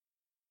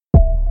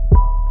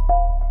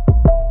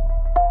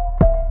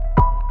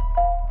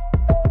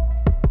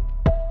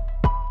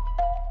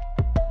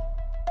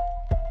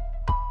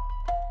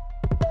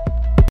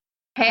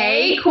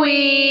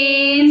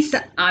Queens!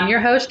 I'm your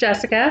host,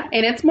 Jessica.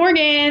 And it's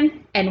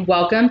Morgan. And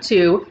welcome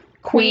to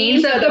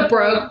Queens of the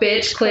Broke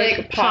Bitch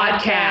Clique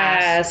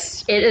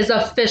podcast. It is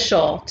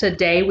official.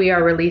 Today we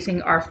are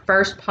releasing our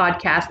first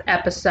podcast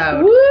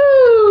episode.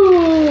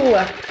 Woo!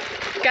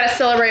 Gotta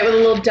celebrate with a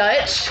little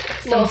Dutch.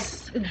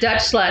 Dutch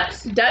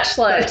sluts. Dutch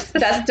sluts.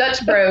 That's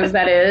Dutch bros,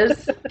 that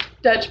is.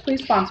 Dutch,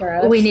 please sponsor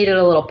us. We needed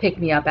a little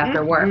pick-me-up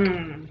after work.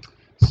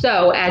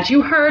 So, as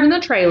you heard in the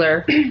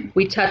trailer,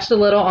 we touched a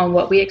little on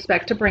what we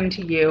expect to bring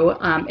to you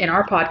in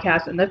our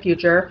podcast in the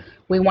future.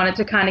 We wanted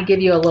to kind of give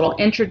you a little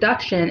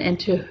introduction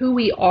into who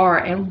we are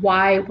and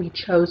why we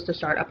chose to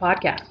start a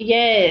podcast.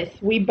 Yes,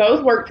 we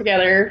both work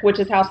together, which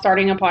is how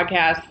starting a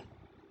podcast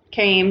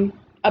came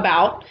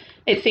about.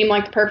 It seemed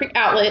like the perfect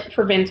outlet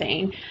for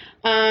venting.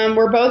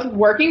 We're both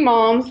working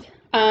moms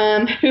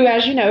who,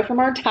 as you know from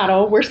our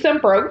title, we're some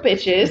broke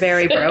bitches.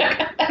 Very broke.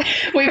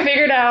 We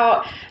figured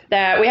out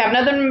that we have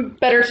nothing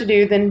better to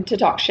do than to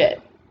talk shit.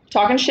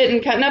 Talking shit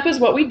and cutting up is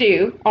what we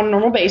do on a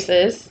normal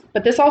basis.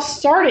 But this all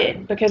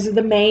started because of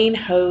the main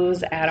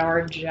hoes at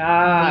our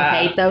job.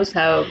 We hate those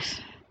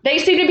hoes. They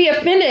seem to be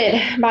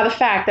offended by the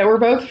fact that we're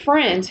both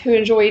friends who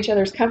enjoy each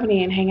other's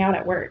company and hang out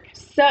at work.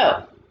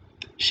 So,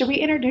 should we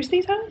introduce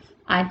these hoes?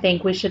 I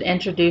think we should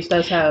introduce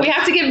those hoes. We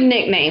have to give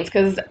nicknames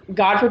because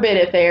God forbid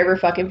if they ever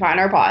fucking find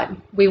our pod.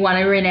 We want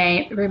to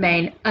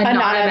remain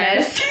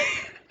anonymous.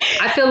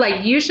 I feel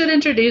like you should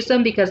introduce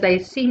them because they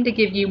seem to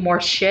give you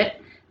more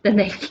shit than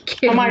they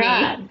give me. Oh my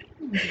God.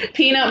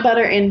 Peanut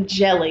butter and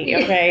jelly,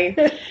 okay?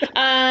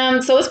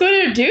 So let's go ahead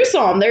and introduce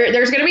them.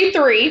 There's going to be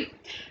 3.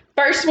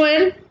 First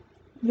one,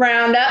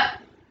 Roundup,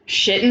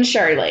 Shit and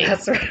Shirley.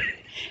 That's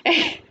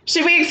right.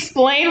 Should we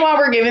explain why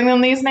we're giving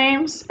them these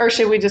names or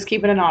should we just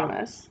keep it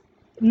anonymous?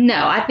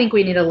 No, I think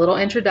we need a little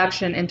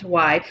introduction into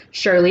why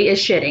Shirley is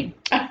shitting.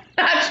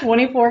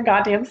 24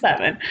 goddamn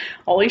 7.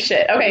 Holy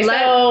shit. Okay,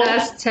 Let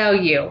us tell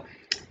you,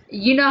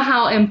 you know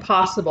how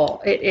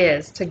impossible it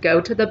is to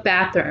go to the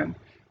bathroom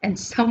and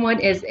someone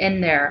is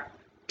in there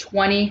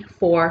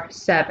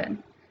 24/7,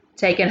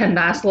 taking a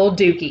nice little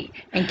dookie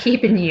and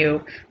keeping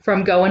you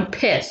from going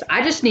piss.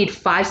 I just need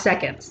 5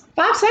 seconds.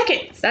 5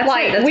 seconds. That's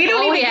like, it. That's we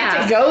don't even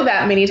get to go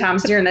that many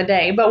times during the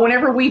day, but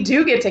whenever we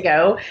do get to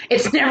go,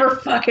 it's never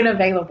fucking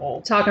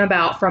available. Talking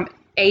about from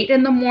 8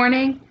 in the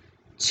morning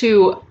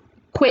to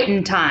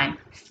quitting time,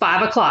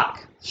 5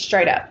 o'clock.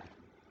 Straight up.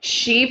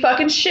 She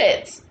fucking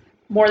shits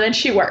more than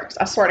she works.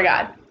 I swear to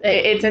God.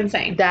 It's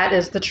insane. That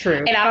is the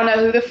truth. And I don't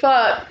know who the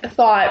fuck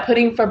thought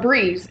putting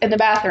Febreze in the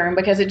bathroom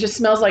because it just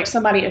smells like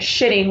somebody is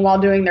shitting while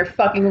doing their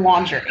fucking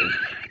laundry.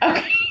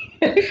 Okay.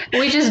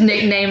 We just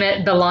nickname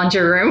it the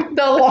laundry room.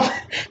 The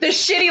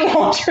shitty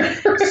laundry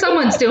room.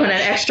 Someone's doing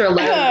an extra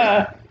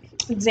load.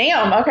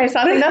 Damn. Okay, so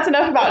I think that's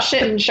enough about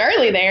shit and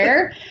Shirley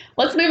there.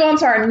 Let's move on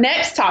to our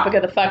next topic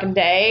of the fucking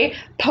day.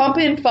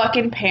 Pumpin'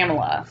 fucking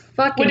Pamela.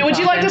 Would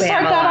you like to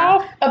start that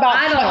off?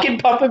 About fucking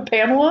Pumpin'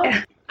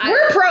 Pamela?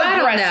 We're pro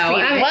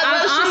breastfeeding. I mean,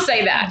 let's just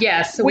say that.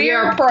 Yes, we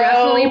are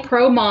definitely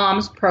pro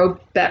moms, pro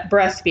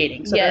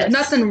breastfeeding. So there's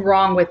nothing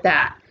wrong with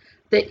that.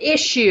 The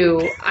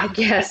issue, I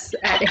guess,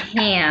 at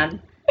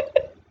hand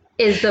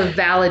is the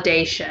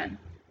validation.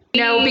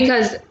 You know,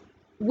 because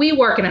we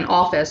work in an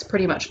office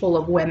pretty much full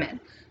of women.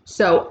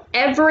 So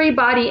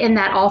everybody in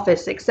that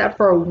office, except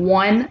for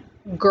one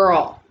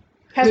girl,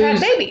 has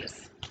had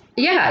babies.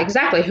 Yeah,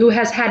 exactly. Who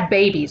has had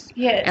babies.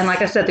 Yes. And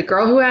like I said, the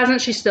girl who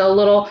hasn't, she's still a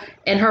little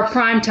in her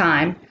prime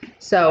time.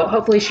 So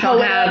hopefully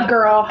she'll have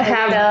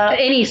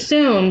any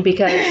soon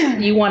because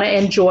you want to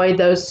enjoy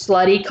those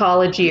slutty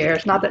college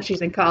years. Not that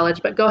she's in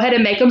college, but go ahead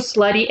and make them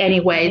slutty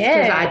anyways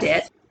because I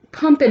did.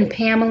 Pumpin'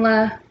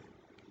 Pamela.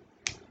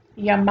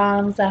 Your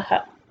mom's a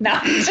hoe. No.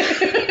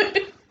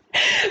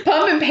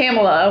 Pumpin'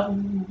 Pamela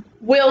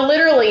will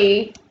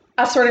literally,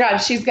 I swear to God,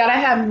 she's got to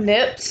have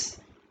nips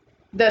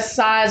the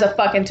size of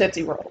fucking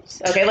Tootsie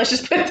Rolls. Okay, let's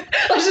just put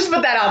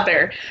that out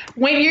there.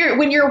 When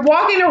you're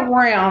walking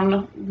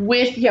around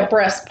with your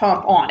breast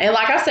pump on, and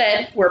like I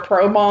said, we're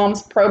pro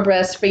moms, pro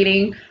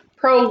breastfeeding,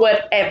 pro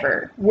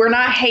whatever. We're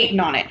not hating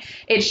on it.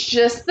 It's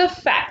just the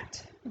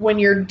fact when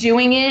you're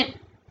doing it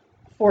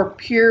for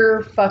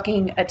pure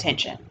fucking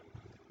attention.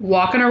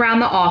 Walking around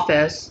the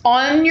office.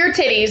 On your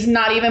titties,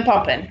 not even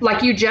pumping.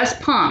 Like you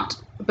just pumped,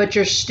 but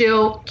you're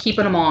still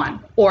keeping them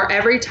on. Or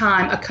every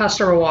time a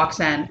customer walks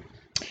in,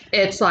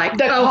 it's like,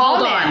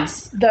 hold on.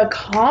 The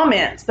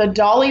comments, the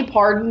Dolly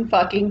Parton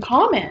fucking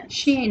comments.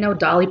 She ain't no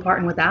Dolly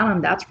Parton without them,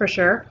 that's for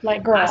sure.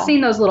 Like, girl. I've seen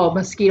those little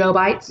mosquito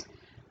bites.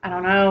 I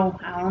don't know.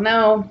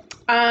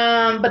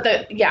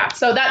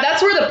 So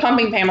that's where the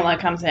pumping Pamela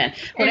comes in.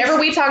 Whenever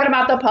we talking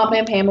about the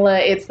pumping Pamela,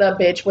 it's the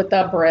bitch with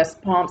the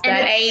breast pumps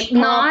that ain't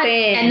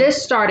pumping. And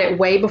this started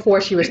way before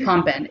she was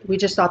pumping. We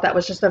just thought that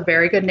was just a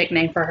very good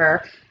nickname for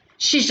her.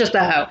 She's just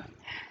a hoe.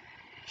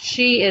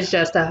 She is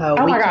just a hoe.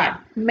 Oh my God.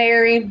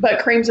 Married, but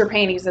creams her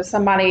panties if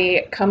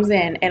somebody comes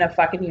in a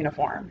fucking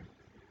uniform.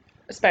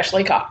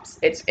 Especially cops.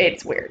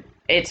 It's weird.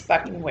 It's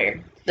fucking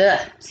weird. Ugh.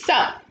 So,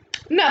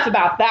 enough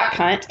about that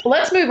cunt.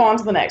 Let's move on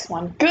to the next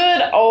one.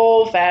 Good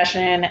old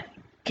fashioned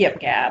gib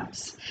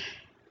gabs.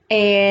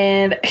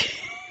 And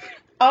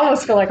I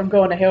almost feel like I'm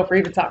going to hell for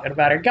even talking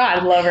about her. God,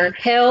 I love her.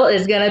 Hell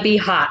is going to be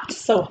hot.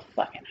 So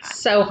fucking hot.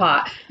 So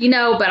hot.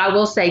 But I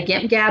will say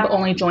Gimp Gab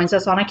only joins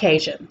us on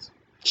occasions.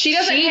 She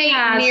doesn't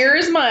hate near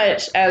as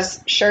much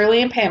as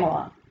Shirley and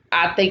Pamela.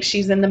 I think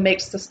she's in the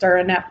mix to stir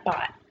in that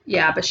pot.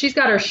 Yeah, but she's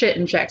got her shit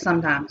in check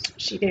sometimes.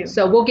 She do.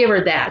 So we'll give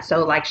her that.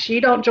 So, she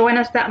don't join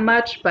us that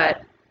much,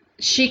 but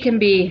she can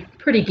be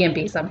pretty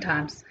gimpy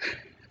sometimes.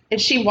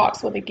 And she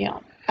walks with a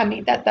gimp. I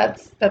mean,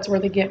 that's where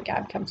the Gimp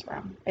Gab comes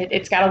from.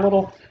 It's got a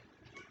little...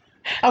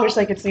 I wish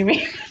they could see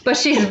me. But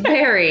she's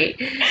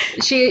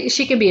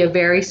she can be a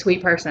very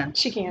sweet person.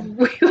 She can.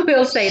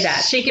 We'll say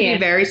that. She can be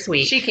very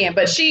sweet. She can.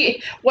 But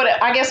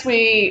I guess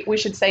we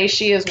should say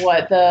she is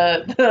what?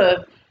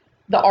 The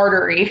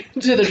artery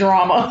to the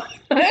drama.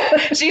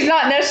 She's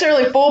not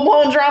necessarily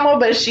full-blown drama,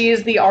 but she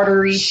is the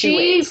artery to it.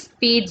 She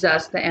feeds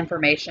us the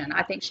information.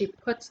 I think she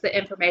puts the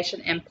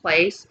information in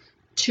place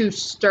to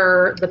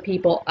stir the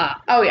people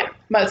up. Oh, yeah.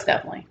 Most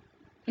definitely.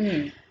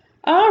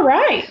 All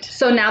right.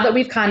 So now that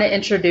we've kind of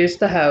introduced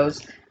the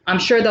hoes, I'm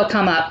sure they'll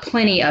come up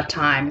plenty of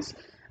times.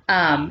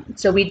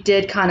 So we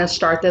did kind of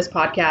start this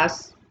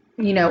podcast,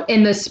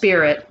 in the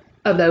spirit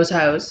of those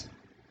hoes.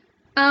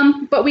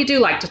 But we do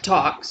like to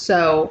talk.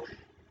 So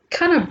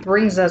kind of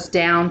brings us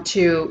down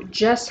to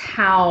just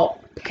how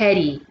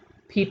petty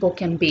people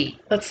can be.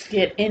 Let's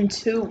get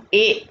into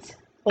it.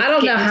 I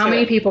don't know how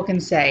many people can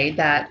say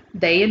that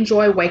they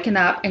enjoy waking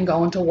up and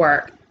going to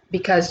work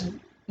because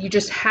you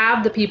just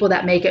have the people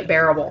that make it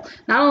bearable.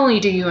 Not only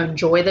do you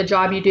enjoy the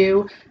job you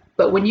do,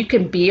 but when you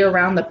can be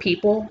around the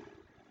people,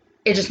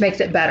 it just makes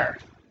it better.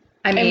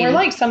 And we're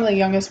like some of the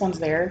youngest ones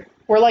there.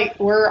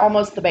 We're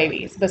almost the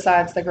babies,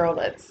 besides the girl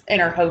that's in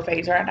her hoe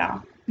phase right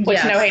now.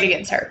 Which, no hate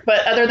against her.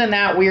 But other than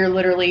that, we're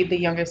literally the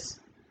youngest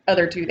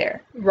other two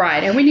there.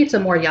 Right. And we need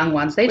some more young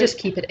ones. They just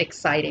keep it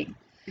exciting.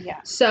 Yeah.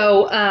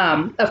 So,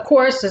 of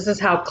course, this is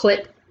how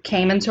clique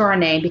came into our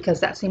name because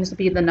that seems to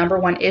be the number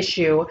one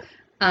issue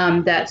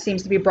that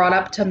seems to be brought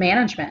up to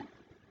management.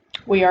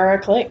 We are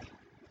a clique.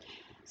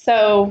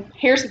 So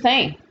here's the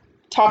thing.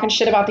 Talking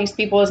shit about these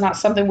people is not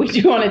something we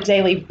do on a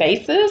daily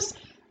basis,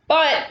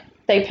 but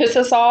they piss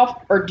us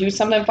off or do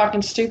something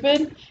fucking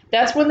stupid.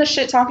 That's when the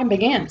shit talking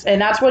begins.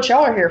 And that's what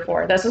y'all are here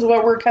for. This is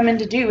what we're coming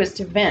to do, is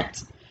to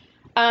vent.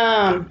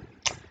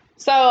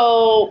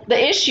 So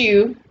the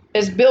issue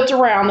is built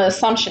around the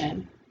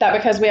assumption that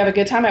because we have a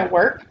good time at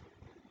work,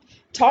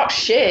 talk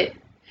shit,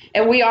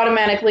 and we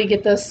automatically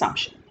get the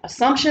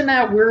assumption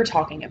that we're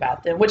talking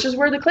about them, which is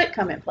where the clique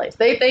come in place.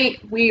 They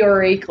think we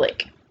are a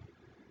clique.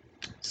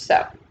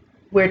 So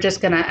we're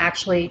just going to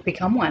actually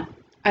become one.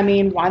 I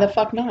mean, why the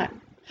fuck not?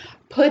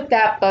 Put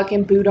that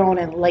fucking boot on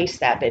and lace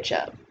that bitch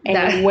up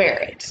and wear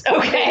it.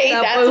 Okay?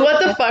 That's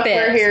what the fuck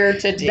we're here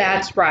to do.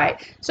 That's right.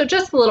 So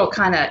just a little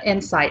kind of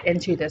insight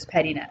into this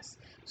pettiness.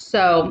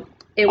 So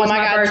it was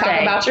my birthday.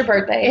 Talk about your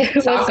birthday. It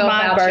was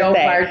my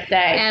birthday.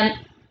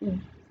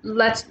 And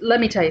let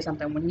me tell you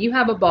something. When you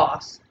have a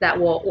boss that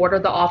will order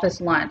the office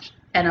lunch,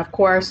 and of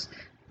course,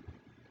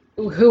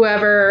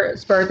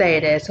 whoever's birthday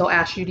it is, he'll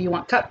ask you, do you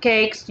want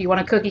cupcakes? Do you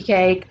want a cookie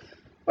cake?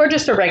 Or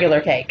just a regular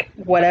cake?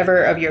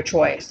 Whatever of your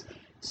choice.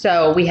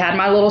 So we had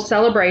my little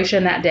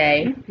celebration that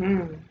day.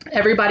 Mm-hmm.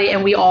 Everybody,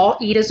 and we all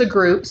eat as a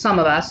group, some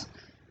of us.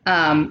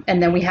 And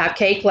then we have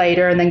cake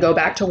later and then go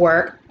back to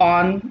work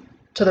on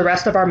to the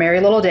rest of our merry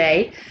little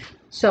day.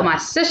 So my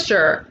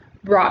sister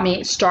brought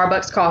me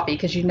Starbucks coffee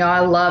because I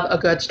love a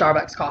good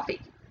Starbucks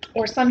coffee.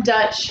 Or some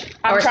Dutch.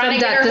 I'm trying to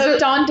get her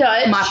hooked on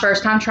Dutch. My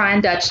first time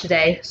trying Dutch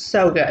today.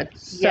 So good.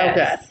 So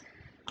good.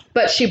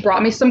 But she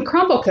brought me some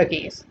crumble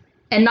cookies.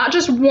 And not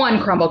just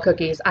one crumble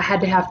cookies. I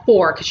had to have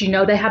 4 because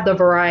they have the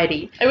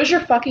variety. It was your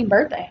fucking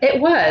birthday. It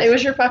was. It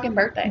was your fucking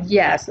birthday.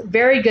 Yes.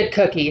 Very good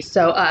cookies.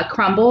 So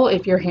Crumble,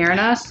 if you're hearing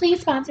us.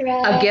 Please sponsor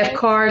us. A gift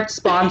card,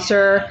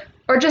 sponsor,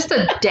 or just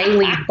a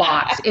daily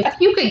box. If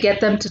you could get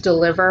them to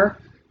deliver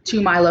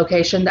to my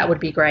location, that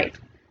would be great.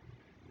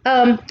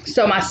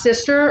 So my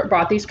sister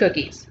brought these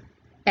cookies.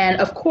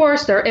 And of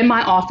course, they're in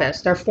my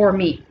office. They're for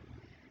me.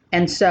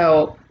 And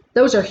so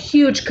those are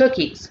huge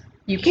cookies.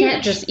 You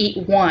can't just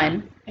eat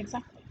one.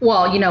 Exactly.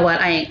 Well, you know what?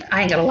 I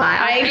ain't gonna lie.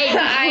 I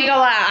ain't gonna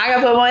lie. I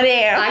gotta put one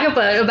in. I can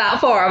put about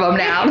 4 of them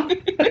down.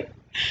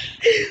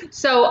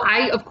 So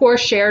I, of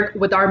course, shared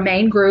with our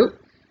main group.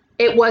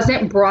 It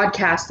wasn't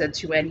broadcasted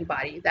to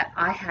anybody that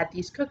I had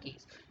these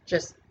cookies.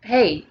 Just,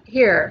 hey,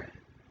 here,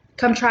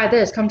 come try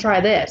this. Come try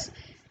this.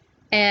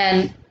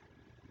 And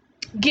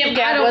Gimp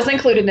Gab was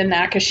included in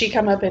that because she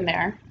come up in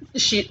there.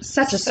 She's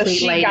such a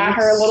sweet lady. She got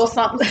her a little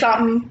something,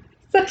 something.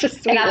 Such a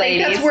sweet lady. And I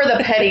think that's where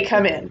the petty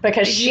come in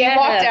because she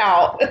walked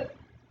out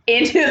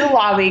into the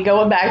lobby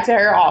going back to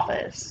her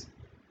office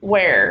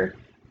where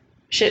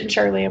Shit and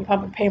Shirley and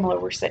Pump and Pamela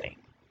were sitting.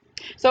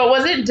 So it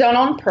wasn't done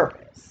on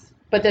purpose,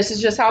 but this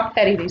is just how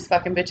petty these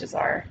fucking bitches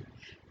are.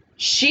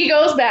 She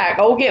goes back,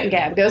 old Gimp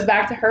Gab goes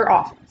back to her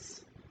office.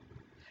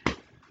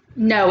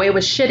 No, it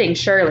was Shitting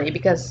Shirley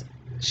because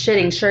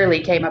Shitting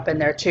Shirley came up in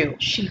there too.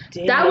 She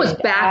did. That was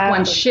back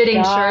when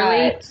Shitting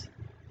Shirley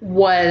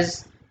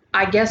was,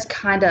 I guess,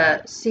 kind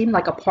of seemed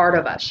like a part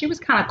of us. She was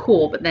kind of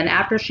cool, but then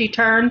after she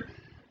turned,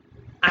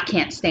 I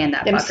can't stand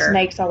that Them fucker.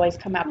 snakes always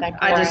come out that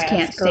grass, I just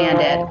can't stand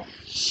it.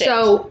 Shit.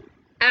 So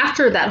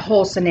after that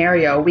whole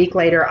scenario, a week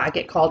later, I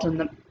get called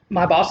in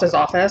my boss's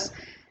office.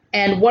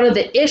 And one of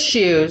the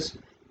issues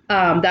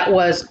that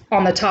was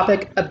on the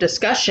topic of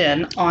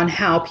discussion on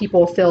how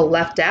people feel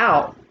left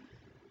out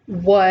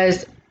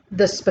was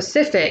the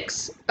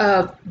specifics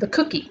of the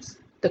cookies.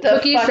 The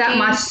cookies that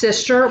my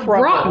sister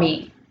brought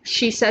me.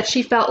 She said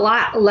she felt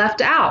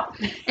left out.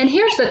 And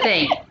here's the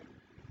thing.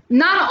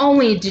 Not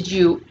only did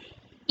you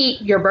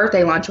eat your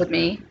birthday lunch with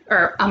me,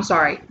 or I'm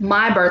sorry,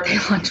 my birthday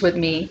lunch with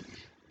me,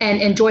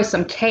 and enjoy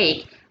some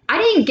cake, I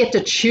didn't get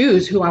to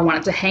choose who I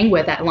wanted to hang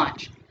with at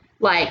lunch.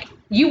 Like,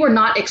 you were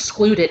not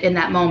excluded in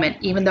that moment,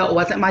 even though it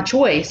wasn't my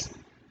choice,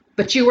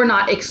 but you were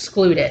not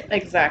excluded.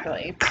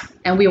 Exactly.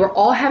 And we were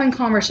all having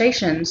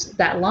conversations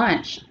that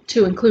lunch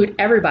to include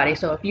everybody.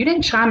 So if you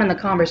didn't chime in the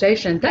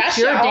conversation, that's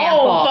your damn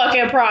fault.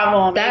 Fucking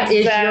problem. That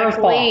is your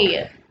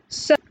fault.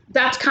 So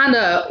that's kind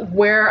of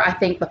where I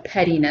think the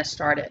pettiness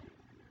started.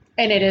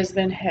 And it has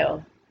been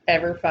hell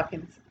ever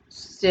fucking.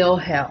 Still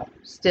hell.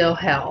 Still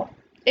hell.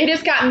 It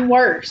has gotten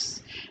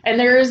worse. And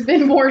there has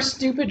been more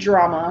stupid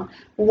drama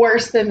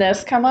worse than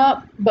this come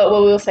up, but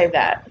we'll save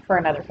that for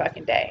another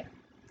fucking day.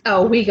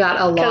 Oh, we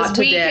got a lot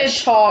to dish. Because we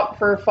could talk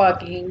for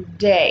fucking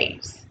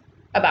days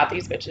about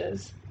these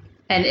bitches.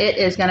 And it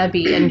is going to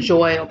be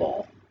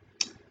enjoyable.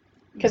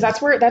 Because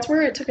that's where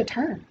it took a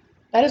turn.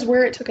 That is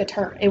where it took a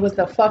turn. It was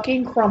the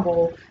fucking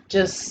crumble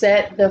just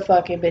set the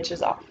fucking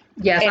bitches off.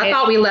 Yes, and I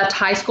thought we left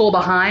high school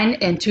behind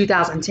in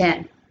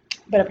 2010.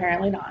 But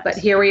apparently not. But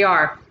here we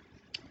are.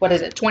 What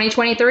is it,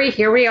 2023?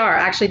 Here we are.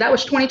 Actually, that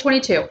was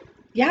 2022.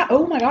 Yeah,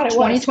 oh my God, it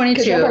 2022.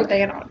 was. 2022. Your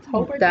birthday in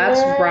October. That's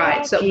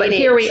right. So, but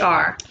here we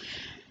are.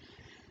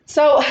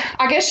 So,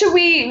 I guess should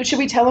we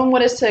tell them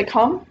what is to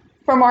come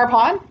from our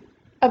pod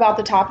about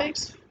the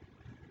topics?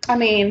 I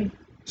mean...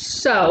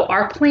 So,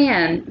 our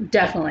plan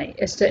definitely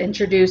is to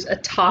introduce a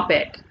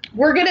topic.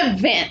 We're going to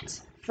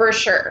vent, for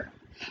sure.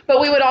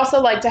 But we would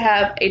also like to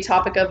have a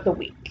topic of the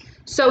week.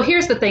 So,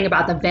 here's the thing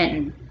about the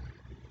venting.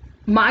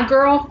 My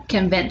girl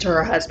can vent to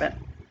her husband.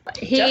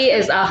 He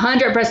is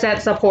 100%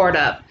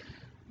 supportive.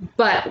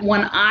 But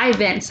when I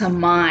vent to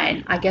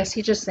mine, I guess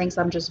he just thinks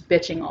I'm just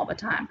bitching all the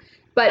time.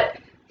 But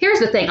here's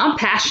the thing. I'm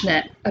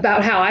passionate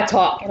about how I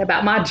talk and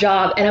about my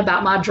job and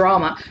about my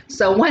drama.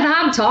 So when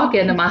I'm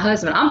talking to my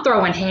husband, I'm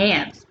throwing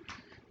hands.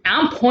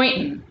 I'm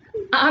pointing.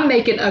 I'm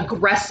making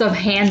aggressive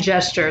hand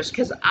gestures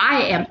because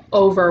I am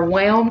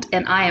overwhelmed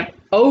and I am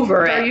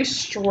over it. Are you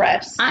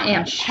stressed? I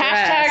am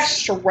stressed.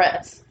 Hashtag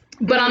stress.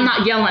 But I'm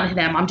not yelling at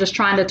him. I'm just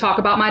trying to talk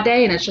about my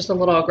day, and it's just a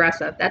little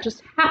aggressive. That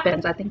just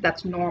happens. I think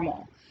that's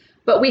normal.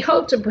 But we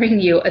hope to bring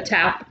you a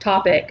topic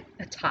of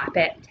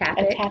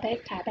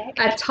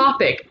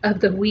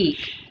the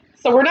week.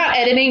 So we're not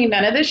editing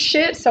none of this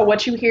shit. So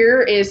what you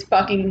hear is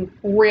fucking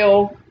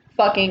real,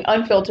 fucking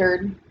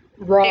unfiltered,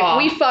 raw.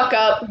 If we fuck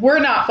up, we're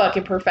not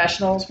fucking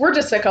professionals. We're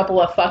just a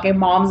couple of fucking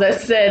moms that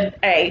said,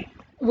 "Hey,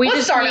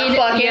 let's start a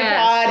fucking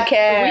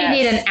podcast." We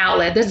need an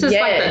outlet. This is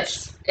like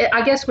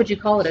I guess, would you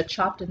call it a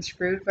chopped and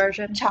screwed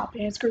version? Chopped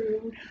and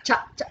screwed.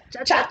 Chop,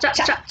 chop, chop, chop,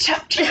 chop,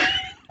 chop, chop.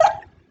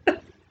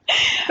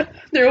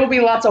 There will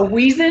be lots of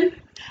wheezing,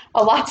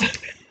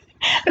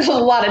 there's a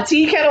lot of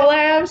tea kettle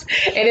laughs,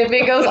 and if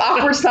it goes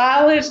awkward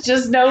silence,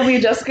 just know me,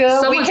 Jessica.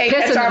 Someone's we can't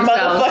catch our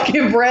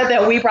motherfucking breath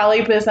that we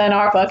probably piss in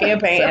our fucking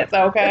pants,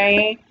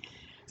 okay?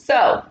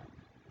 So,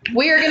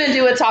 we are going to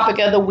do a topic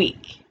of the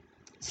week.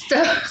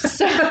 So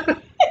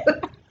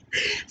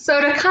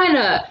to kind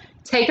of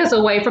take us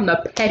away from the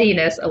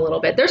pettiness a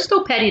little bit. There's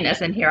still pettiness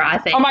in here, I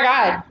think. Oh my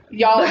God.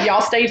 Y'all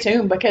stay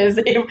tuned because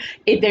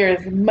there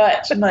is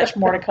much, much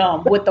more to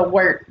come with the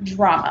work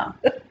drama.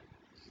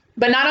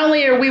 But not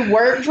only are we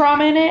work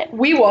drama in it,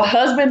 we will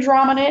husband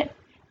drama in it.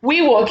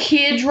 We will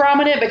kid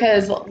drama in it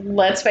because,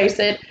 let's face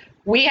it,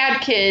 we had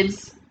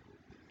kids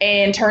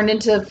and turned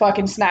into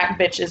fucking snack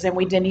bitches and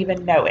we didn't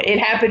even know it. It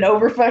happened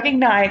over fucking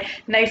night.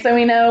 Next thing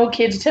we know,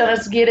 kids tell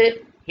us to get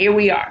it. Here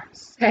we are.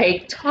 Hey,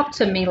 talk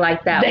to me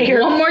like that.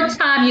 One more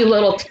time, you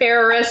little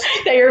terrorist.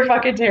 They are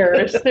fucking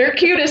terrorists. They're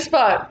cute as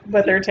fuck,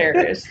 but they're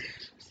terrorists.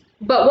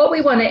 But what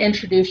we want to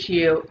introduce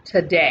you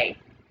today,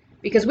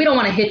 because we don't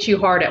want to hit you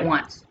hard at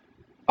once.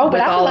 Oh,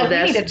 but I feel like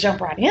we need to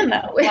jump right in,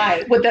 though.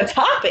 Like, with the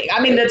topic.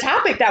 I mean, the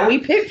topic that we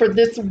picked for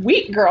this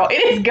week, girl, it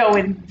is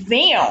going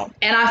down.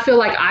 And I feel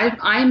like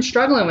I am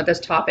struggling with this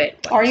topic.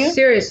 Like, are you?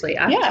 Seriously.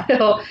 I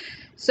feel.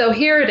 So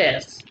here it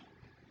is.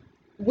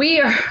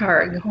 We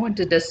are going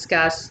to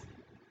discuss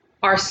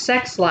our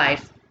sex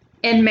life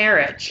in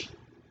marriage.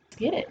 Let's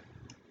get it.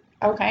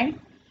 Okay.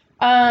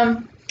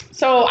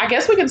 So I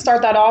guess we can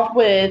start that off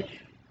with,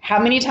 how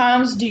many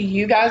times do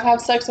you guys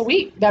have sex a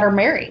week that are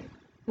married?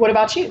 What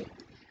about you?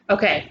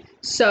 Okay.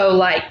 So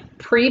like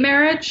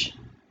pre-marriage,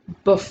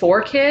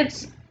 before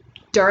kids,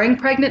 during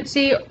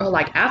pregnancy, or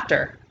like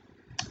after?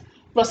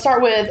 Let's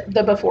start with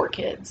the before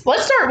kids.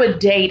 Let's start with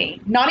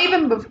dating. Not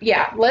even,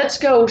 let's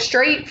go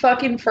straight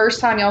fucking first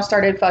time y'all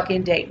started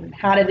fucking dating.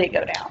 How did it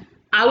go down?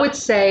 I would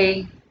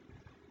say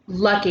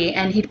lucky,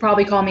 and he'd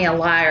probably call me a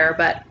liar,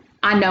 but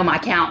I know my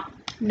count.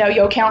 Know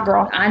your count,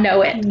 girl. I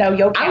know it. Know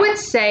your count. I would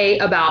say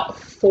about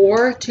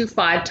 4 to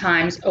 5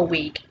 times a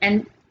week.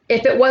 And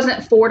if it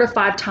wasn't 4 to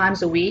 5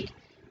 times a week,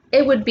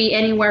 it would be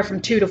anywhere from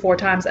 2 to 4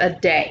 times a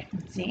day.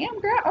 Damn,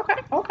 girl.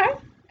 Okay.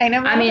 Ain't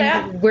never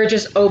that. We're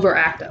just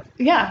overactive.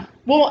 Yeah.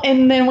 Well,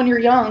 and then when you're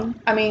young,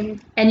 I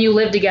mean. And you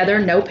live together,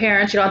 no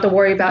parents. You don't have to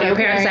worry about your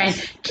parents saying,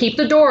 keep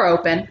the door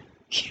open.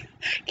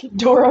 Keep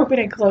door open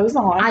and clothes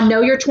on. I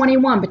know you're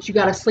 21, but you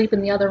got to sleep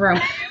in the other room.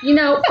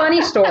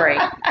 Funny story.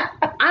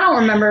 I don't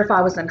remember if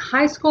I was in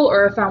high school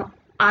or if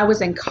I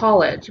was in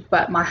college,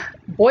 but my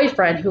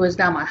boyfriend, who is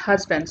now my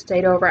husband,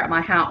 stayed over at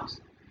my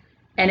house.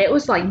 And it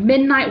was like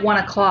midnight, 1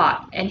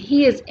 o'clock, and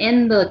he is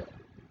in the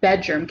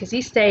bedroom because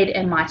he stayed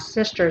in my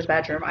sister's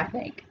bedroom, I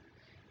think.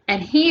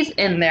 And he's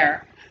in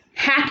there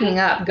hacking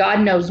up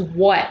God knows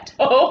what.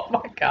 Oh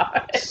my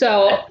God.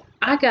 So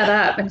I got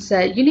up and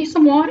said, you need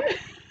some water?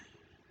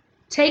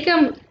 Take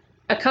him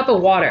a cup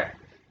of water.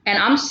 And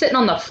I'm sitting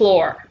on the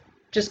floor,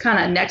 just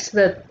kind of next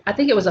to I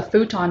think it was a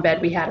futon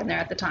bed we had in there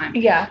at the time.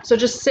 Yeah. So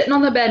just sitting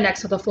on the bed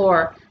next to the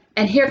floor.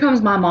 And here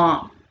comes my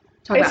mom.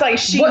 It's like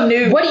she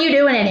knew. What are you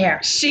doing in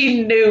here?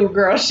 She knew,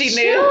 girl. She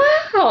knew.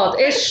 Chill out.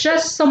 It's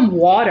just some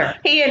water.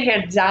 He in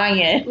here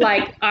dying.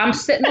 Like, I'm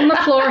sitting on the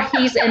floor.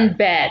 He's in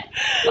bed.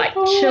 Like,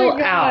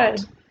 chill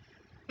out.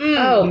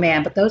 Oh,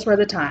 man. But those were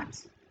the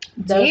times.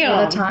 Those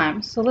were the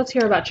times. So let's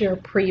hear about your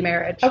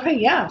pre-marriage. Okay,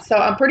 yeah. So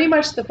I'm pretty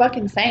much the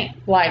fucking same.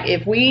 Like,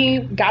 if we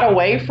got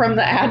away from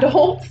the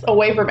adults,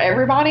 away from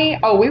everybody,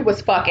 we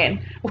was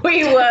fucking.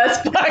 We was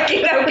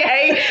fucking,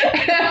 okay?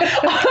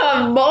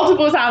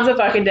 Multiple times a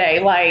fucking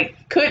day. Like,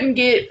 couldn't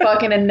get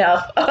fucking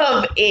enough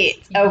of it,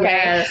 okay?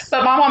 Yes.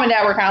 But my mom and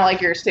dad were kind of like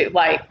yours, too.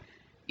 Like,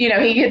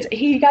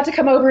 he got to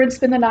come over and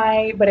spend the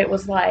night, but it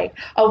was like,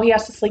 he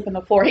has to sleep on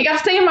the floor. He got to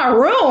stay in my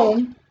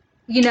room.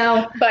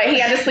 But he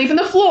had to sleep on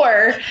the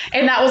floor,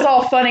 and that was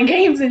all fun and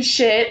games and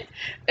shit.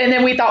 And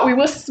then we thought we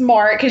was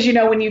smart, because,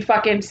 when you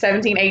fucking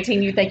 17,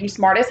 18, you think you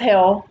smart as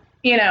hell,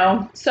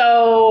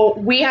 So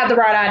we had the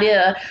right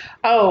idea.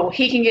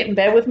 He can get in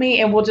bed with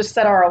me, and we'll just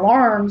set our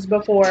alarms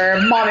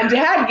before mom and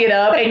dad get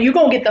up, and you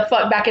gonna get the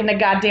fuck back in the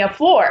goddamn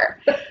floor.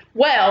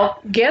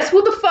 Well, guess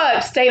who the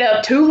fuck stayed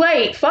up too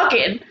late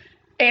fucking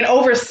and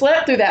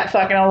overslept through that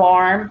fucking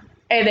alarm,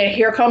 and then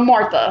here come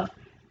Martha.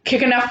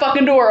 Kicking that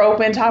fucking door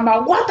open, talking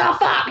about, what the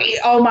fuck?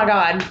 Oh, my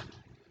God.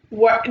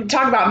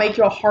 Talk about make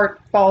your heart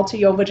fall to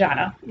your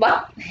vagina.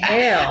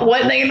 Hell.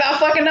 Wasn't thinking about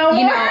fucking no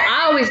more.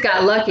 I always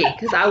got lucky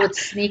because I would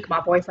sneak my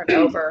boyfriend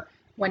over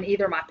when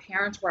either my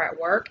parents were at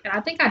work. And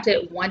I think I did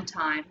it one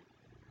time.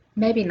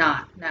 Maybe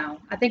not. No.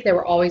 I think they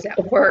were always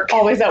at work.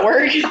 Always at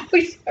work?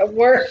 Always at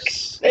work.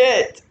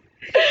 Shit.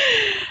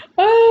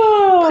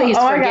 Please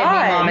forgive me,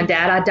 Mom and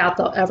Dad. I doubt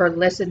they'll ever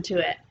listen to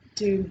it.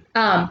 Dude.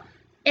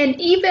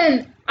 And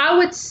even, I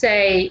would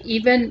say,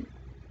 even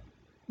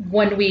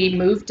when we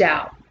moved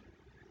out,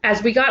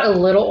 as we got a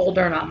little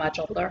older, not much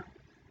older,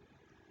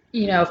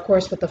 of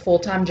course, with the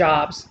full-time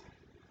jobs,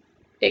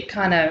 it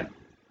kind of,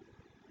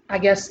 I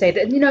guess, stayed,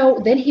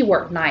 then he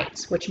worked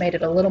nights, which made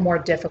it a little more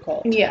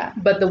difficult. Yeah.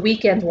 But the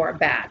weekends weren't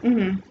bad.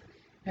 Mm-hmm.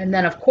 And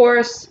then, of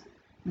course,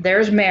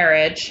 there's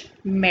marriage.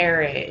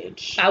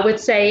 Marriage. I would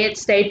say it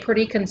stayed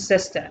pretty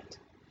consistent.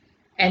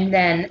 And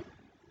then,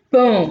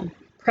 boom,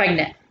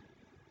 pregnant.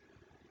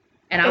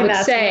 And I would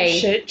say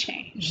shit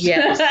changed.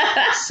 Yes.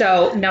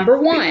 So number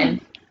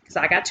one, because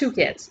I got 2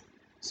 kids.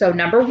 So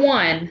number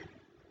one,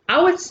 I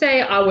would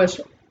say I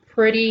was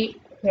pretty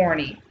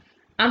horny.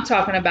 I'm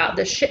talking about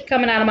the shit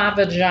coming out of my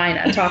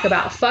vagina. Talk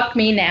about fuck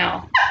me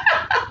now.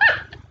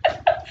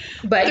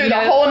 But through the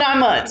whole 9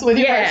 months with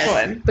your first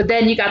one. But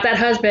then you got that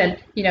husband,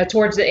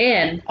 towards the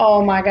end.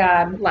 Oh my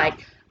God.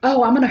 Like,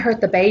 I'm gonna hurt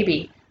the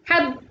baby.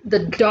 Had the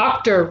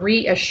doctor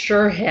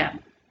reassure him,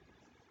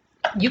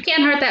 you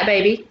can't hurt that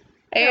baby.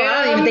 I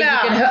don't even think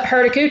you can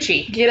hurt a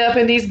coochie. Get up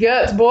in these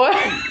guts, boy.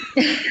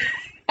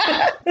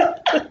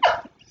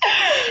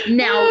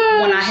 Now,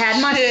 when I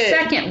had my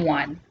second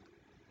one,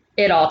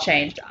 it all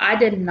changed. I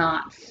did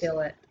not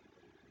feel it.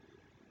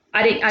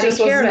 I didn't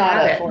care to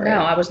have it. No,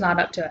 I was not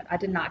up to it. I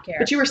did not care.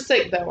 But you were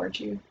sick, though, weren't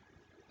you?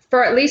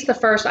 For at least the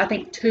first, I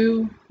think,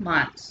 2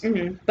 months.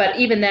 Mm-hmm. But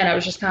even then, I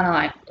was just kind of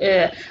like,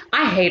 ugh.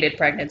 I hated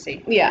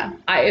pregnancy. Yeah.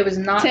 It was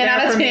not 10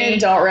 out of 10, me.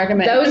 don't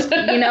recommend.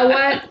 You know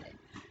what?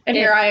 And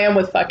here I am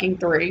with fucking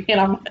 3, and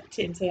I'm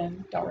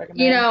 10, don't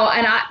recommend.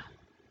 And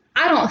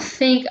I don't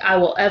think I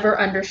will ever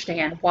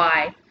understand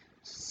why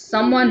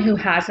someone who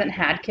hasn't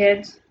had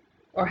kids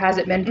or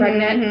hasn't been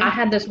pregnant, mm-hmm. I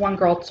had this one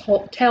girl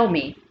tell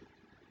me,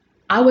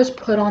 I was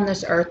put on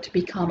this earth to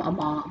become a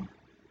mom.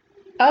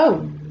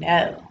 Oh,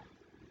 no.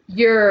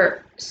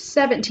 You're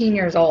 17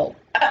 years old.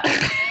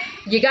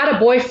 You got a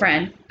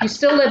boyfriend. You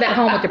still live at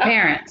home with your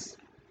parents.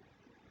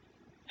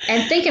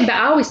 And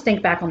I always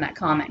think back on that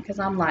comment because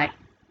I'm like,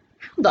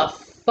 how the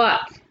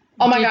fuck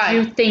did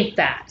you think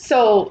that?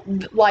 So,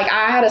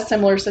 I had a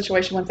similar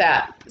situation with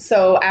that.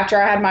 So,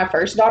 after I had my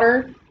first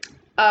daughter,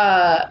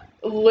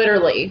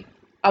 literally,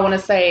 I want to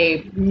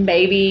say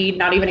maybe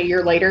not even a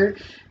year later,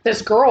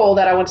 this girl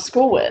that I went to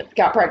school with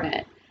got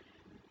pregnant.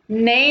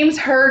 Names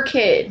her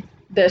kid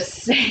the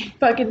same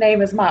fucking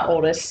name as my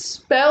oldest,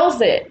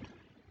 spells it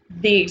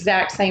the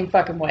exact same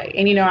fucking way.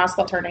 And I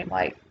spelled her name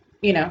like,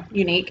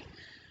 unique.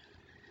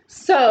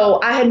 So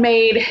I had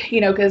made,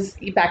 because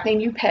back then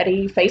you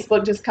petty,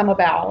 Facebook just come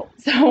about.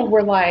 So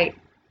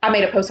I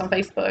made a post on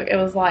Facebook. It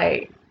was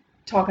like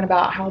talking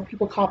about how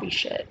people copy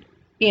shit,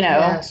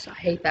 Yes, I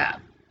hate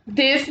that.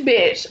 This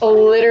bitch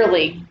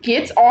literally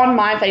gets on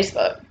my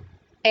Facebook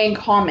and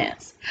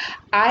comments,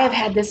 I have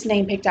had this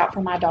name picked out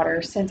for my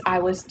daughter since I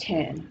was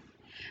 10.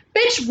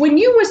 Bitch, when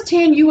you was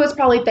 10, you was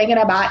probably thinking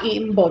about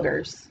eating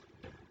boogers.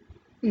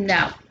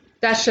 No,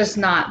 that's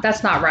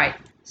not right.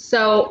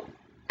 So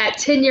at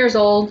 10 years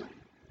old,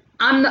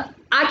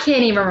 I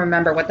can't even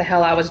remember what the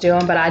hell I was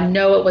doing, but I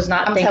know it was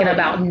not thinking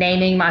about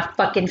naming my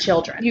fucking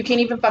children. You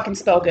can't even fucking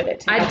spell good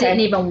at 10. I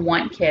didn't even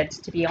want kids,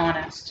 to be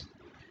honest.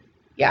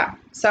 Yeah.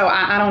 So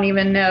I don't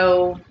even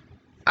know.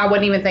 I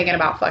wasn't even thinking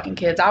about fucking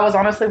kids. I was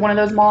honestly one of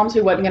those moms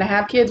who wasn't going to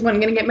have kids,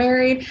 wasn't going to get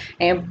married,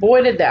 and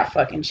boy, did that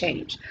fucking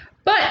change.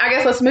 But I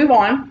guess let's move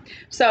on.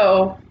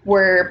 So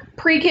we're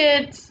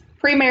pre-kids,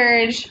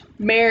 pre-marriage,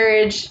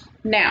 marriage.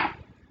 Now,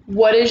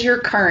 what is your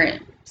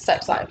current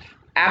sex life?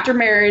 After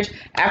marriage,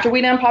 after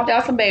we done popped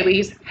out some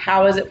babies,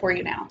 how is it for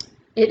you now?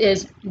 It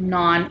is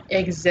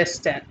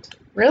non-existent.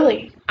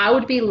 Really? I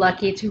would be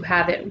lucky to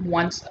have it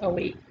once a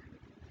week.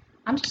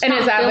 I'm just And not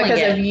is that feeling because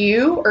it. of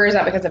you, or is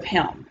that because of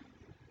him?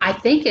 I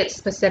think it's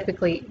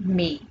specifically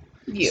me.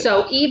 You.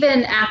 So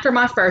even after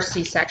my first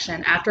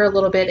C-section, after a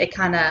little bit, it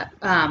kind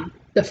of,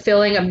 the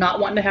feeling of not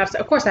wanting to have,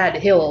 of course I had to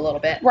heal a little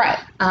bit. Right.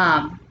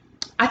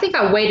 I think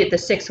I waited the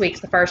 6 weeks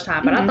the first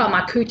time, but I thought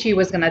my coochie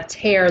was going to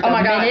tear the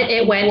minute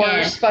it went in.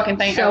 Worst fucking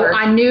thing so ever.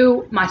 I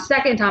knew my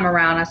second time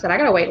around, I said, I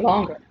got to wait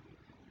longer.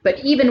 But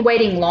even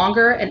waiting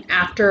longer and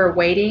after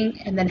waiting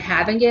and then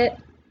having it,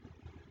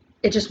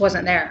 it just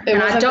wasn't there. It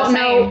and wasn't I don't the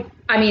know. same.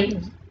 I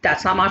mean,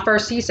 that's not my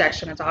first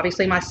C-section. It's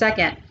obviously my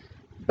second.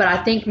 But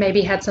I think maybe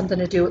it had something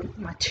to do with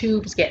my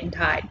tubes getting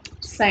tied.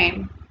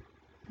 Same.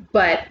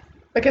 But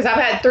because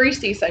I've had 3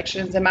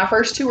 C-sections and my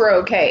first 2 were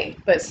okay,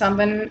 but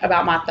something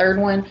about my third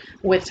one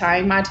with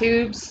tying my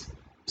tubes,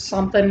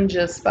 something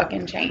just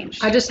fucking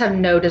changed. I just have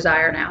no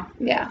desire now.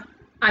 Yeah.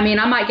 I mean,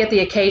 I might get the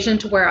occasion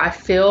to where I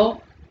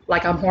feel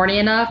like I'm horny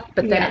enough,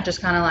 but then it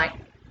just kind of like,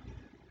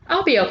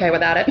 I'll be okay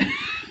without it.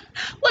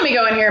 Let me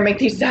go in here and make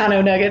these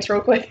dino nuggets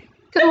real quick.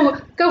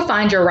 Go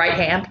find your right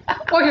hand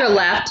or your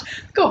left.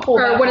 Go pull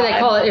that. Or what do they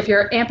call it if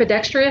you're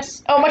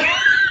ambidextrous? Oh my God.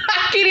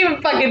 I can't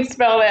even fucking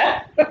spell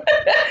that.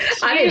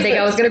 I didn't think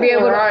I was going to be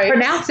able to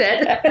pronounce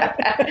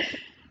it.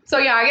 So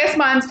yeah, I guess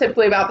mine's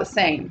typically about the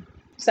same.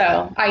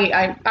 So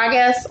I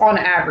guess on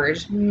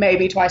average,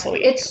 maybe twice a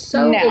week. It's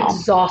so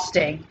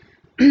exhausting.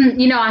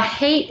 I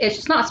hate,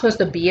 it's not supposed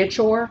to be a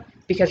chore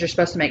because you're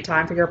supposed to make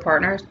time for your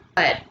partners.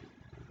 But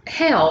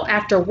hell,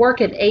 after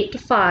working 8 to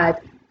 5,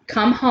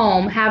 come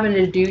home having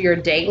to do your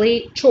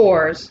daily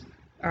chores.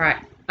 All right,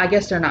 I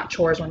guess they're not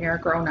chores when you're a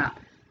grown up.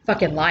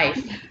 Fucking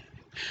life.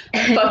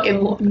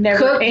 Fucking never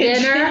cook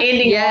dinner,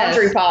 ending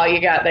laundry pile you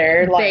got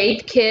there.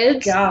 Bathe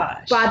kids.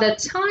 Gosh. By the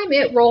time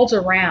it rolls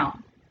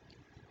around,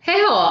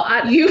 hell,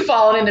 you've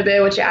fallen into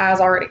bed with your eyes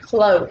already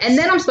closed. And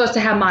then I'm supposed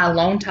to have my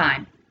alone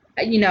time.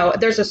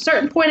 There's a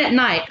certain point at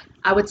night,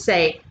 I would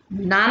say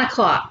 9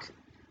 o'clock,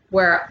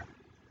 where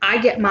I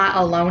get my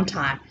alone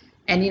time.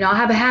 And, I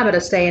have a habit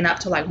of staying up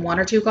till like 1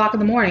 or 2 o'clock in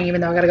the morning, even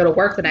though I got to go to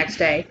work the next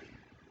day.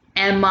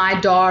 And my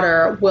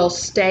daughter will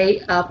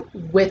stay up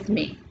with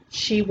me.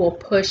 She will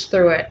push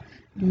through it.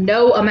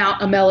 No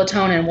amount of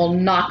melatonin will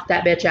knock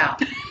that bitch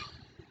out.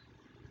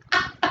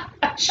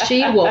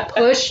 She will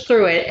push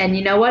through it. And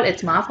you know what?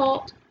 It's my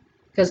fault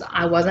because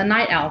I was a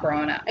night owl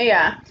growing up.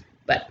 Yeah.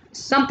 But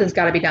something's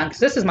got to be done because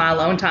this is my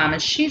alone time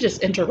and she's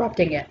just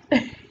interrupting it.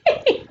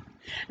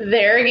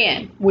 There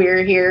again,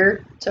 we're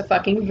here to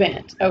fucking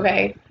vent,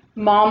 okay?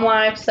 Mom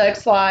life,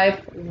 sex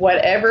life,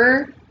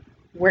 whatever,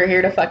 we're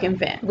here to fucking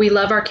vent. We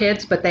love our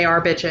kids, but they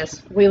are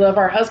bitches. We love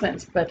our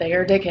husbands, but they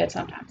are dickheads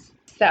sometimes.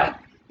 So,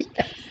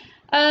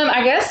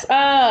 I guess,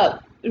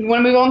 you want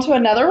to move on to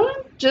another one?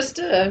 Let's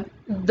put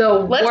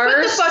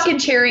the fucking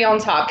cherry on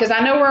top, because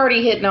I know we're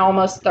already hitting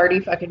almost 30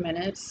 fucking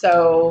minutes,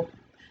 so,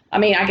 I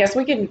mean, I guess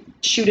we can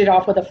shoot it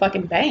off with a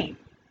fucking bang.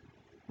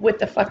 With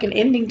the fucking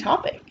ending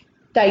topic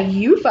that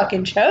you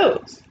fucking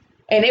chose.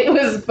 And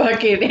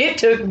it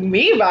took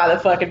me by the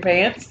fucking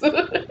pants.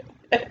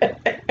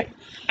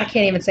 I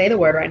can't even say the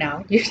word right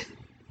now. You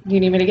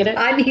need me to get it?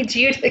 I need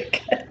you to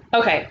get it.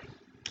 Okay.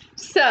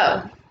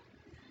 So,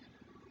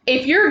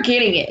 if you're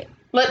getting it,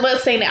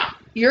 let's say now,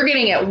 you're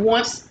getting it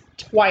once,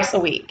 twice a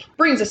week.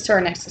 Brings us to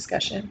our next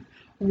discussion.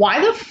 Why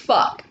the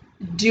fuck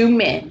do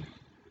men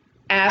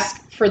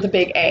ask for the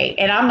big A?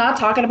 And I'm not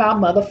talking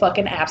about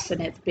motherfucking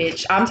abstinence,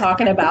 bitch. I'm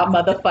talking about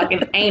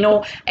motherfucking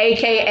anal,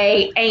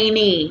 aka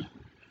Annie.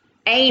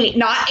 Annie,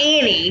 not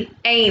Annie,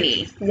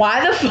 Annie.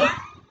 Why the fuck?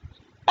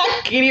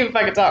 I can't even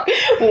fucking talk.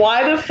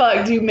 Why the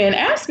fuck do men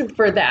ask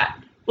for that?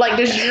 Like,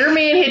 does your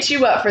man hit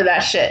you up for that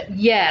shit?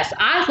 Yes,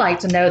 I'd like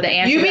to know the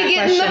answer to that question. You be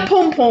getting the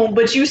poom poom,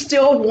 but you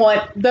still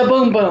want the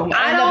boom boom.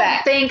 I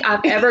don't think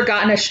I've ever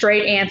gotten a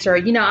straight answer.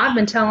 You know, I've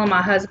been telling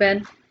my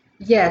husband,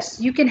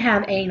 yes, you can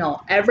have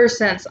anal ever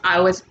since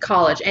I was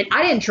college. And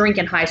I didn't drink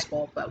in high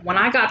school, but when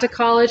I got to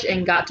college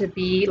and got to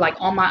be like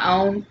on my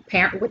own,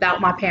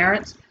 without my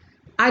parents,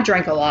 I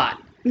drank a lot.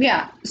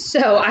 Yeah.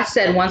 So I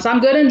said, once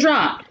I'm good and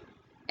drunk,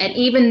 and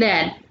even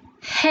then,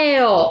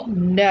 hell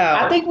no.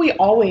 I think we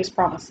always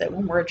promise it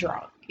when we're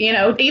drunk. You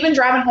know, even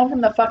driving home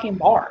from the fucking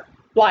bar.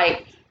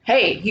 Like,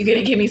 hey, you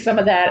gonna give me some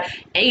of that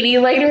 80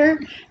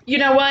 later? You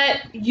know what?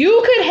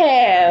 You could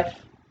have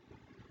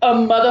a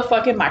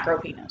motherfucking micro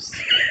penis.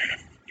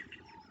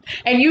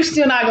 And you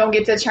still not gonna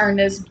get to turn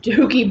this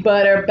dookie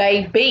butter,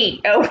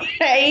 baby.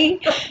 Okay?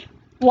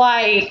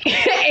 Like,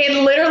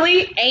 and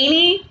literally,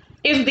 Amy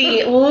is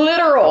the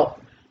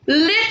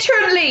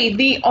literally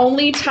the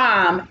only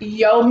time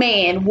your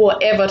man will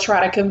ever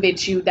try to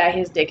convince you that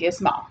his dick is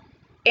small.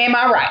 Am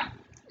I right?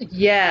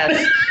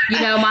 Yes. You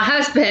know, my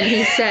husband,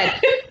 he said,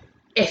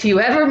 if you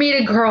ever meet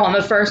a girl on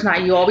the first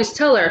night, you always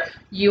tell her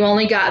you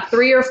only got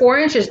 3 or 4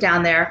 inches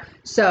down there.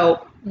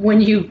 So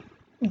when you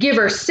give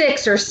her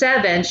 6 or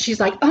 7, she's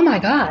like, oh my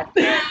God.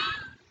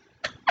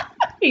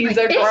 He's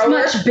a grower.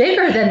 It's much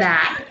bigger than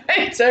that.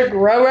 It's a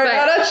grower,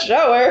 not a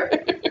shower.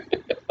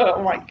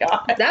 Oh my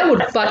God. That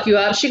would fuck you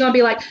up. She's going to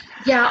be like,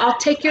 yeah, I'll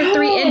take your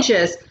 3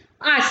 inches.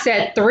 I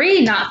said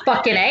 3, not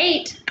fucking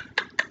 8.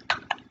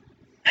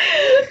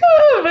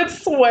 But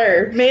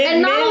swear.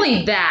 And not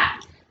only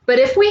that, but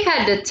if we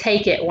had to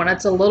take it when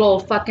it's a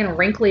little fucking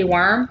wrinkly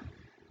worm,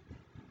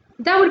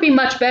 that would be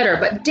much better.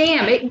 But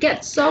damn, it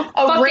gets so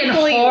fucking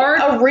hard.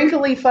 A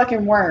wrinkly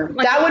fucking worm.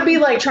 Like, that would be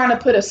like trying to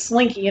put a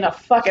slinky in a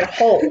fucking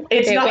hole.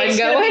 It's not going to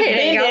go in. It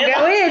ain't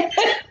go in.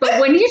 But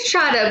when you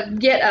try to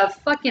get a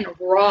fucking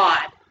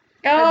rod.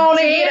 Oh,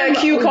 to get a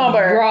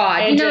cucumber.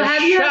 Rod. You know,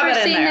 have you ever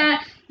seen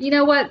that? You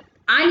know what?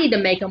 I need to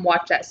make them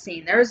watch that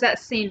scene. There's that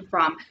scene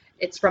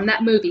it's from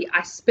that movie,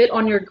 I Spit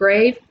on Your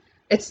Grave.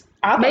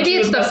 Maybe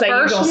it's the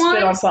first one.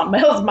 Spit on something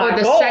else.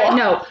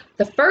 No,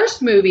 the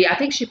first movie, I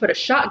think she put a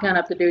shotgun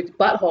up the dude's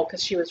butthole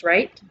because she was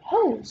raped.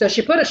 Oh. So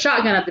she put a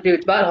shotgun up the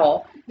dude's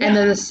butthole. Yeah. And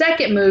then the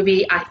second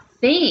movie, I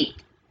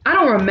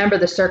don't remember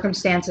the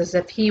circumstances,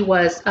 if he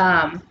was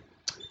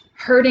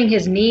hurting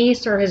his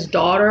niece or his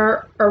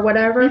daughter or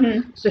whatever.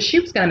 Mm-hmm. So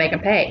she was going to make him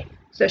pay.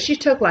 So she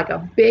took like a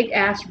big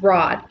ass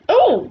rod.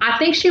 Oh. I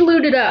think she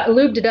lubed it up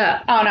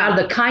out of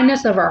the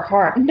kindness of her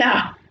heart.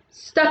 No.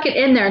 Stuck it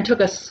in there and took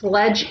a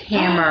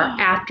sledgehammer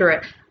after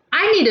it.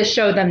 I need to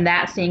show them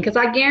that scene because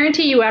I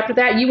guarantee you after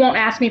that you won't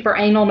ask me for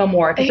anal no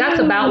more because that's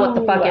about what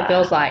the fuck it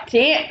feels like.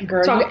 Can't,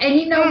 girl. And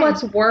you know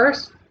what's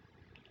worse?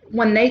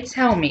 When they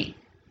tell me,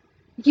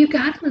 you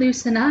gotta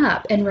loosen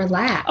up and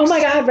relax. Oh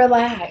my God,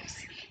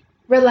 relax.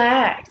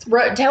 Relax.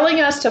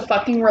 Telling us to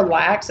fucking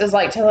relax is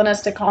like telling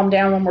us to calm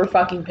down when we're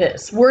fucking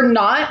pissed. We're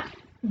not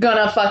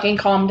gonna fucking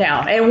calm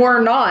down. And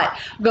we're not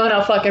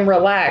gonna fucking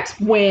relax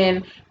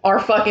when our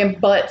fucking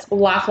butt's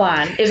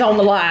lifeline is on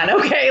the line,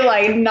 okay?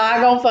 Like, not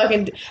gonna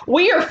fucking...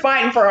 We are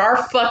fighting for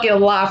our fucking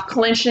life,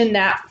 clenching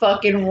that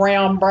fucking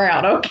round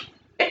brown,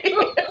 okay?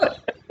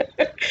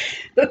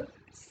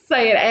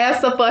 Saying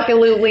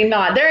abso-fucking-lutely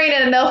not. There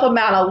ain't enough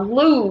amount of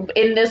lube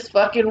in this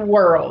fucking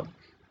world.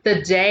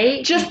 The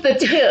day... Just the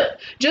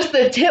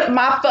tip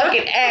my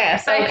fucking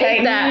ass,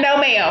 okay? No,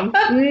 ma'am.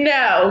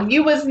 No,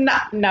 you was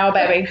not... No,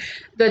 baby.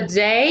 The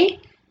day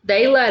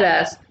they let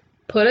us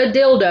put a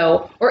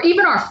dildo, or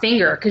even our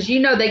finger, because you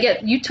know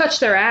you touch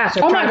their ass,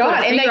 or try to put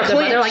a finger up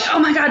there, they're like, oh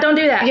my God, don't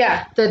do that.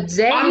 Yeah. The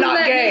day you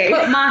let me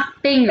put my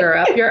finger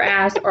up your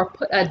ass or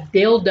put a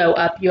dildo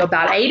up you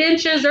about 8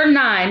 inches or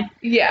 9,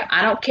 yeah,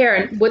 I don't care,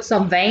 and with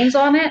some veins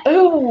on it,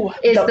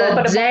 is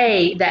the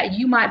day that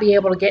you might be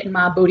able to get in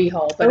my booty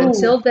hole. But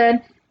until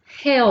then,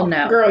 hell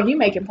no. Girl, you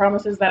making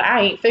promises that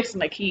I ain't fixing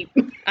to keep.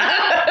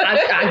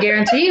 I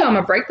guarantee you I'm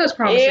going to break those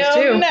promises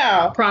too.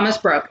 No. Promise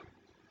broke.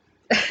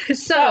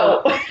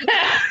 So,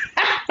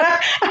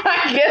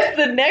 I guess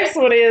the next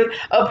one is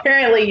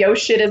apparently your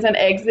shit is an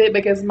exit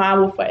because mine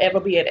will forever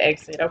be an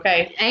exit,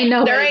 okay? There ain't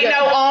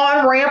no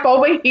on-ramp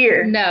over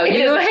here. No,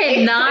 you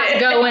ain't not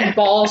going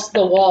balls to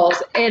the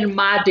walls in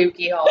my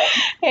dookie hole.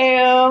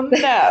 Hell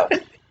no.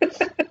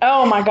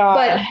 Oh my God.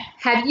 But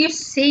have you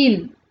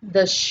seen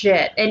the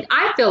shit? And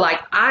I feel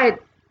like I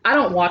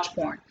don't watch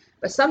porn,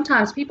 but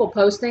sometimes people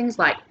post things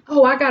like,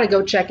 oh, I gotta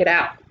go check it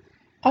out.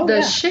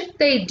 The shit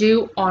they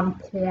do on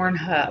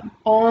Pornhub.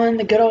 On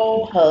the good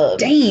old hub.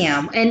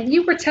 Damn. And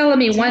you were telling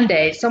me one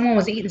day someone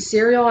was eating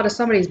cereal out of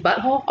somebody's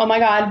butthole? Oh my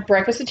God.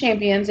 Breakfast of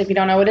Champions. If you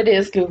don't know what it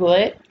is, Google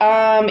it.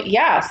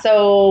 Yeah.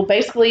 So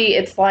basically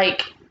it's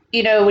like,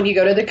 you know, when you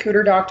go to the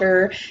cooter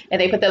doctor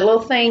and they put that little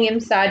thing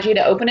inside you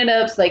to open it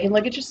up so they can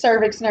look at your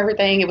cervix and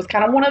everything. It was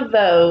kind of one of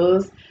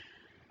those.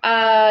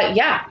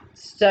 Yeah.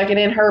 Stuck it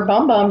in her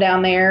bum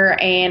down there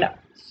and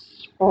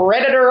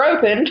spreaded her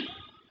open.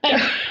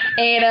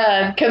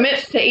 And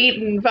commits to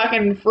eating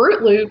fucking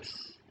Fruit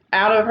Loops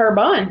out of her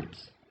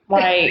buns,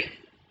 like,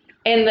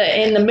 and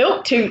the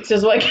milk toots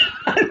is what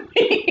I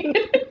mean.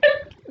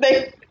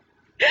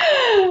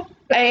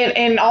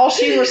 And all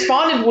she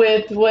responded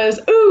with was,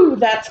 "Ooh,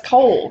 that's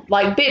cold."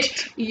 Like,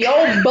 bitch,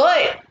 your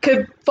butt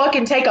could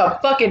fucking take a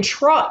fucking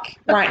truck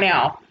right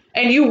now.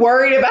 And you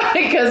worried about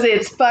it because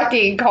it's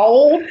fucking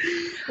cold?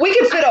 We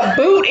could fit a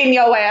boot in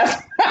your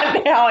ass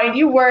right now, and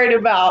you worried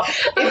about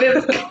if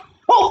it's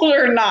cold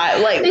or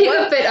not. Like, you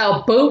could fit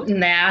a boot in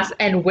the ass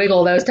and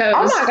wiggle those toes.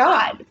 Oh my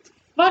God.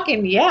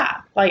 Fucking yeah.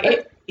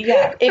 Like,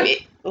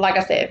 like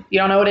I said, you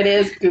don't know what it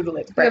is, Google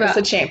it. Breakfast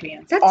of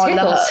Champions that on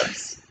tickles. the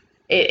hubs.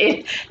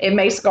 It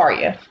may scar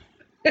you,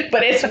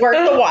 but it's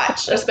worth the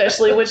watch,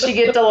 especially when she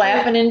gets to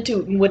laughing and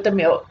tooting with the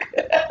milk.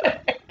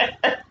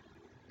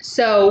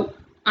 So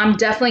I'm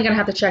definitely going to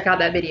have to check out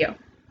that video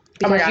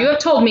because you have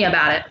told me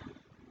about it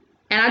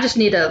and I just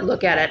need to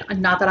look at it.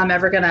 Not that I'm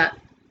ever going to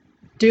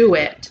do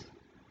it.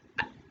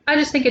 I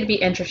just think it'd be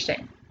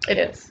interesting. It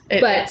is.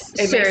 It may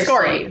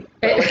scar you,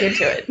 but look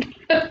into it.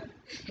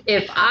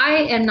 If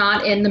I am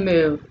not in the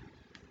mood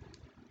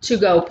to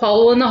go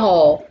pole in the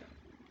hole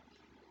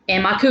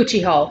in my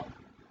coochie hole,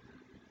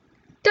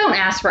 don't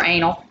ask for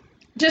anal.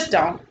 Just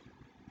don't.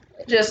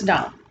 Just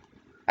don't.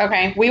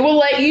 Okay? We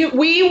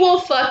will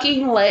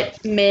fucking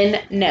let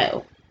men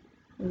know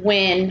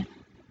when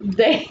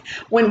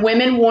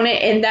women want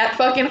it in that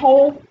fucking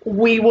hole,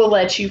 we will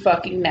let you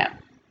fucking know.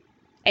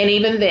 And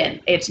even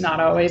then, it's not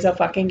always a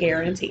fucking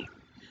guarantee.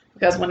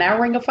 Because when that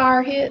ring of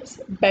fire hits,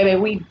 baby,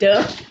 we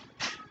done.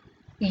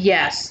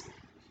 Yes.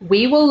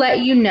 We will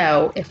let you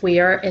know if we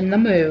are in the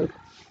mood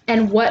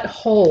and what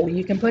hole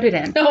you can put it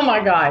in. Oh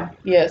my God.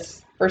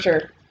 Yes, for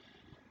sure.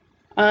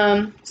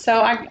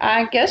 So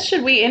I guess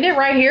should we end it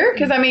right here?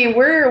 Because I mean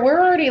we're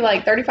already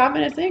like 35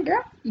 minutes in,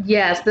 girl.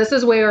 Yes, this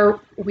is where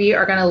we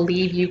are gonna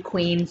leave you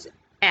queens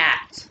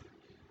at.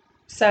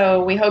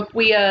 So we hope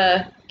we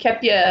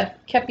kept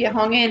you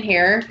hung in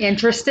here.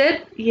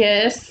 Interested?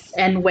 Yes.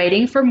 And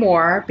waiting for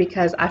more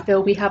because I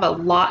feel we have a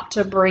lot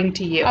to bring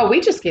to you. Oh, we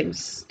just getting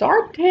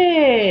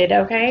started,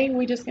 okay?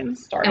 We just getting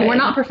started. And we're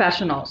not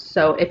professionals,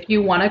 so if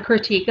you want to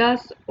critique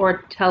us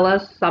or tell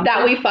us something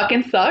that we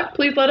fucking suck,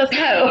 please let us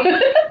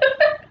know.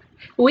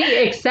 We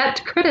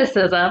accept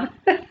criticism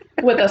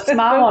with a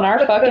smile on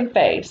our fucking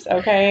face,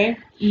 okay?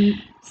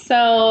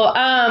 So,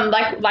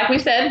 like we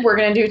said, we're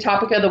gonna do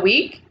topic of the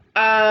week.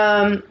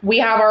 We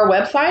have our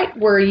website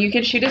where you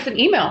can shoot us an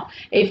email.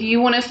 If you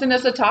want to send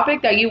us a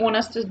topic that you want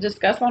us to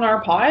discuss on our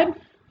pod,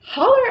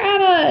 holler at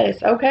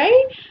us, okay?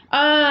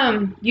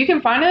 You can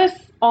find us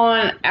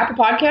on Apple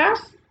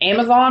Podcasts,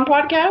 Amazon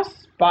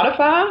Podcasts,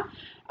 Spotify.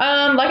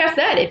 Like I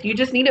said, if you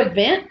just need a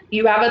vent,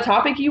 you have a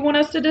topic you want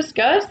us to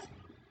discuss,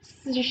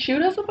 just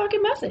shoot us a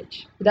fucking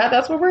message.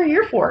 That's what we're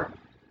here for,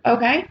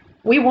 okay?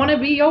 We want to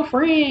be your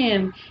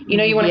friend. You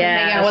know, you want to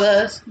hang out with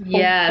us.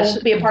 Yes.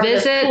 Be a part of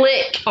this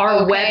clique.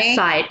 Our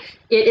website.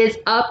 It is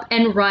up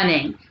and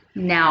running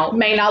now.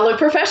 May not look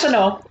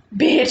professional,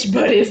 bitch,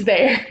 but it's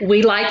there.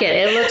 We like it.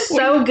 It looks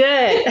so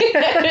good.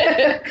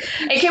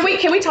 And can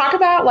we talk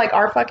about like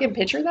our fucking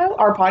picture though?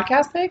 Our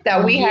podcast pic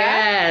that we have?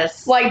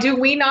 Yes. Like, do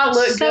we not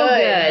look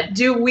good?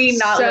 Do we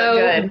not look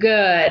good? So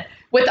good.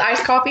 With the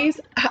iced coffees?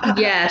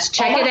 Yes,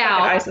 check it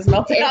out. Ice is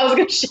melting. I was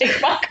going to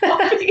shake my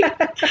coffee.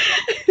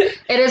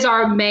 It is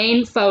our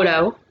main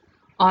photo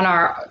on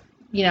our,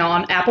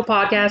 on Apple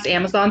Podcasts,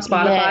 Amazon,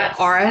 Spotify,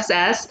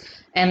 RSS.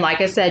 And like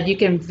I said, you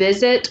can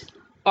visit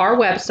our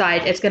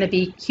website. It's going to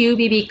be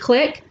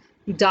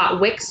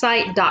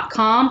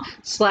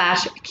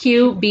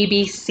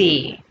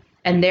qbbclick.wixsite.com/QBBC.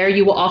 And there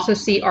you will also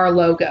see our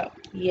logo.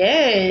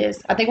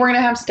 Yes. I think we're going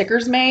to have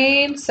stickers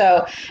made.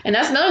 So, and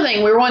that's another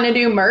thing. We're wanting to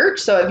do merch.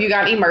 So if you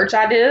got any merch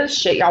ideas,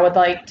 shit y'all would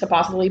like to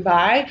possibly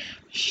buy,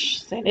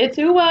 send it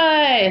to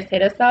us.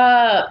 Hit us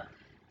up.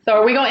 So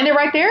are we going to end it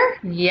right there?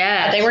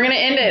 Yes. I think we're going to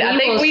end it. I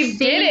think we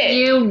did it.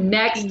 See you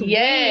next week.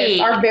 Yes.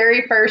 Our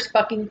very first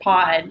fucking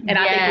pod. And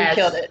I think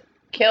we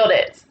killed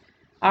it.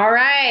 All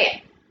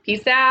right.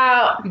 Peace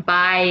out.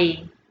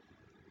 Bye.